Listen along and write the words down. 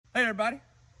Hey everybody,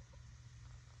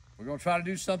 we're gonna try to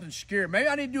do something scary. Maybe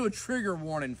I need to do a trigger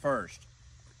warning first.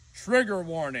 Trigger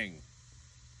warning.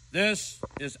 This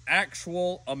is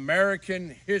actual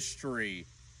American history.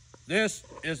 This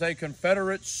is a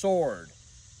Confederate sword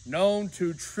known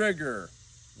to trigger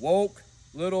woke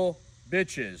little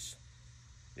bitches.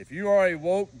 If you are a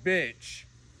woke bitch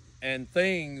and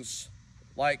things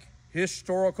like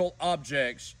historical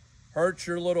objects hurt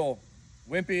your little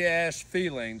wimpy ass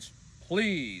feelings,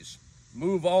 please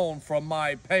move on from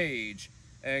my page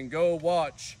and go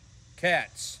watch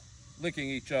cats licking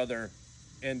each other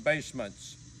in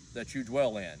basements that you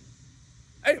dwell in.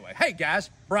 Anyway, hey guys,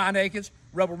 Brian Akins,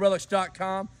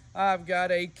 Relics.com. I've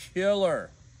got a killer.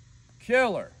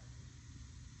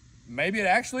 Maybe it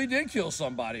actually did kill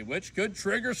somebody, which could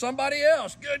trigger somebody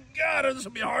else. Good God, this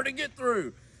will be hard to get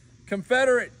through.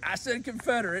 Confederate, I said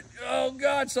Confederate. Oh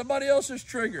God, somebody else is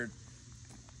triggered.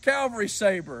 Cavalry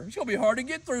saber. It's going to be hard to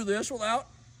get through this without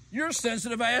your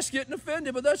sensitive ass getting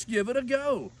offended, but let's give it a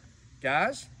go.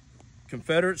 Guys,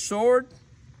 Confederate sword,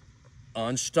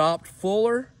 unstopped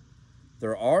fuller.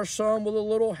 There are some with a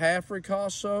little half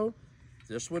ricasso.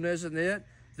 This one isn't it.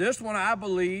 This one, I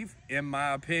believe, in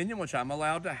my opinion, which I'm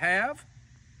allowed to have,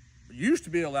 used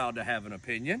to be allowed to have an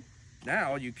opinion.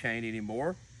 Now you can't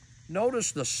anymore.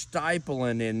 Notice the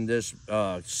stippling in this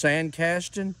sand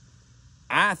casting.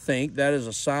 I think that is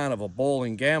a sign of a Boll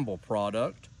and Gamble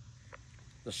product.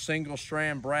 The single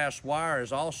strand brass wire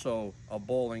is also a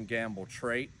Boll and Gamble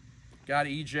trait. Got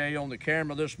EJ on the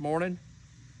camera this morning.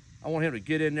 I want him to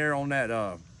get in there on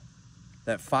that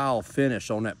file finish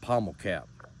on that pommel cap.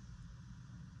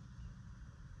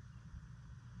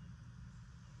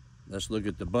 Let's look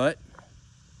at the butt.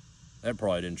 That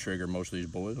probably didn't trigger most of these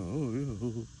boys.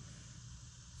 Ooh.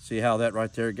 See how that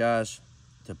right there, guys?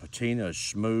 The patina is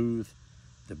smooth.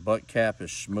 The butt cap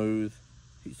is smooth.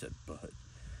 He said butt.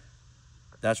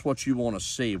 That's what you want to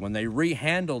see. When they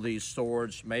rehandle these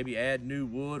swords, maybe add new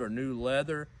wood or new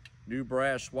leather, new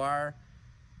brass wire,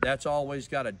 that's always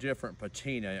got a different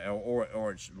patina,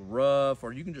 or it's rough,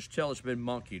 or you can just tell it's been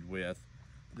monkeyed with.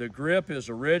 The grip is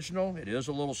original. It is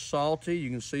a little salty.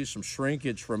 You can see some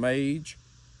shrinkage from age.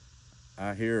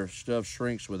 I hear stuff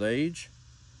shrinks with age.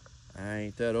 I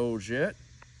ain't that old yet.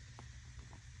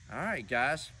 All right,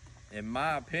 guys. In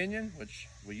my opinion, which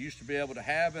we used to be able to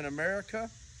have in America,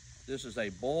 this is a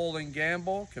Boll and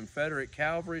Gamble Confederate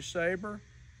cavalry saber.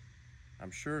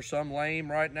 I'm sure some lame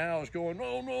right now is going,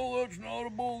 "Oh no, that's not a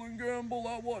Boll and Gamble.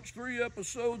 I watched 3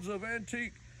 episodes of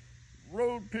Antique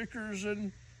Road Pickers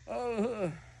and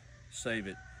save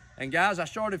it." And guys, I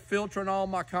started filtering all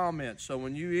my comments. So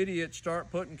when you idiots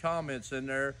start putting comments in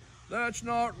there, "That's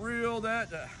not real,"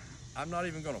 I'm not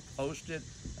even going to post it,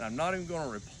 and I'm not even going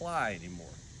to reply anymore.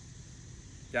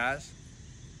 Guys,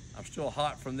 I'm still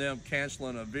hot from them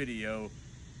canceling a video.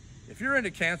 If you're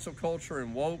into cancel culture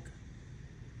and woke,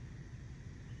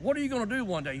 what are you going to do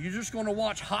one day? You're just going to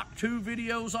watch Hot 2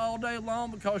 videos all day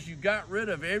long because you got rid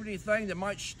of everything that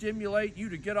might stimulate you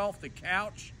to get off the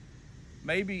couch?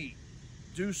 Maybe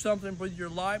do something with your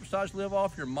life besides live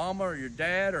off your mama or your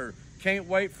dad, or can't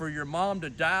wait for your mom to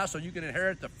die so you can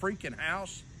inherit the freaking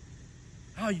house?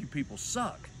 Oh, you people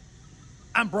suck.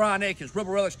 I'm Brian Akins,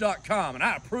 Relics.com, and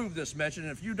I approve this message,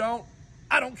 and if you don't,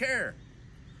 I don't care.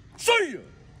 See ya!